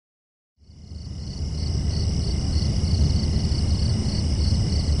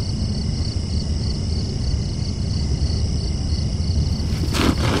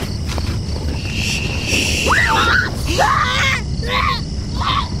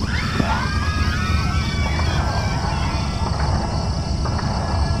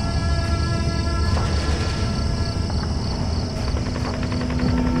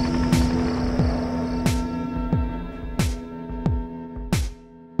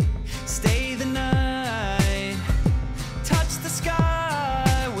stay the night, touch the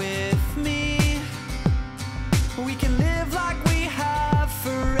sky with me. We can live like we have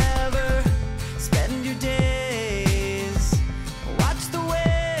forever, spend your days, watch the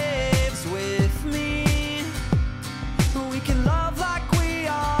waves with me. We can love like we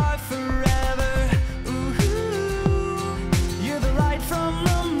are forever. Ooh, you're the light from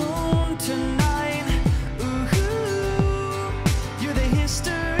the moon tonight. Ooh, you're the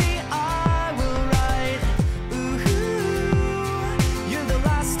history I will write. Ooh, you're the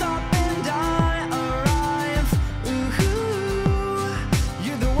last stop and I arrive. Ooh,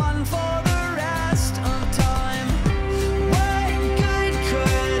 you're the one for the rest of time. What good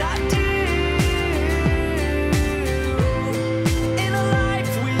could I do in a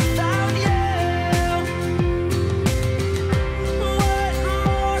life without you? What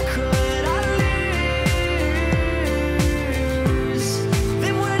more could I lose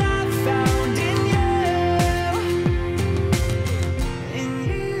than what I've found in you? In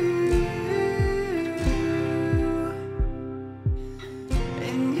you.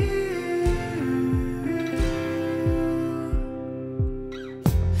 In you.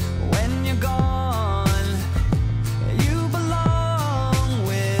 When you're gone, you belong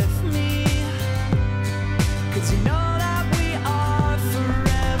with me. 'Cause you know that we are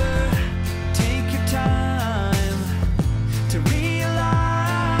forever. Take your time to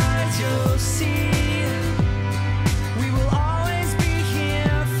realize, you'll see. We will always be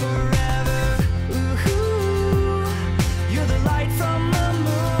here forever. Ooh, you're the light from the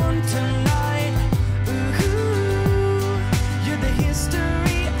moon tonight. Ooh, you're the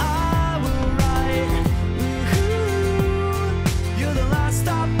history I will write. Ooh, you're the last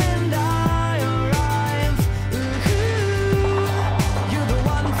stop and I arrive. Ooh, you're the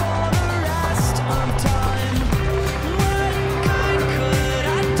one for the rest of time. What good could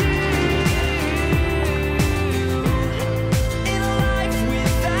I do in a life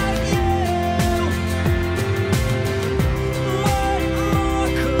without you? What more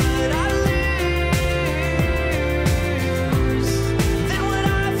could I lose than what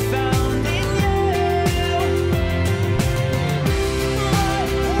I've found in you? What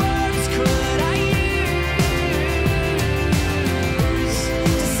words could I use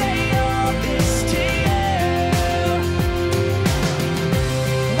to say all this to you?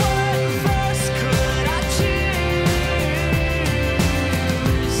 What verse could I choose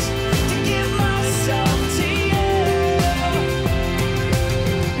to give myself to you?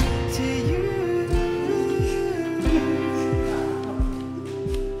 To you.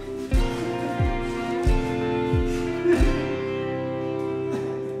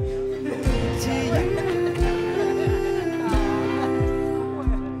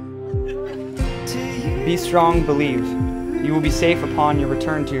 Be strong, believe. You will be safe upon your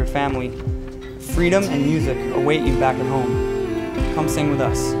return to your family. Freedom and music await you back at home. Come sing with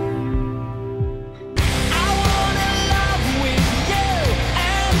us.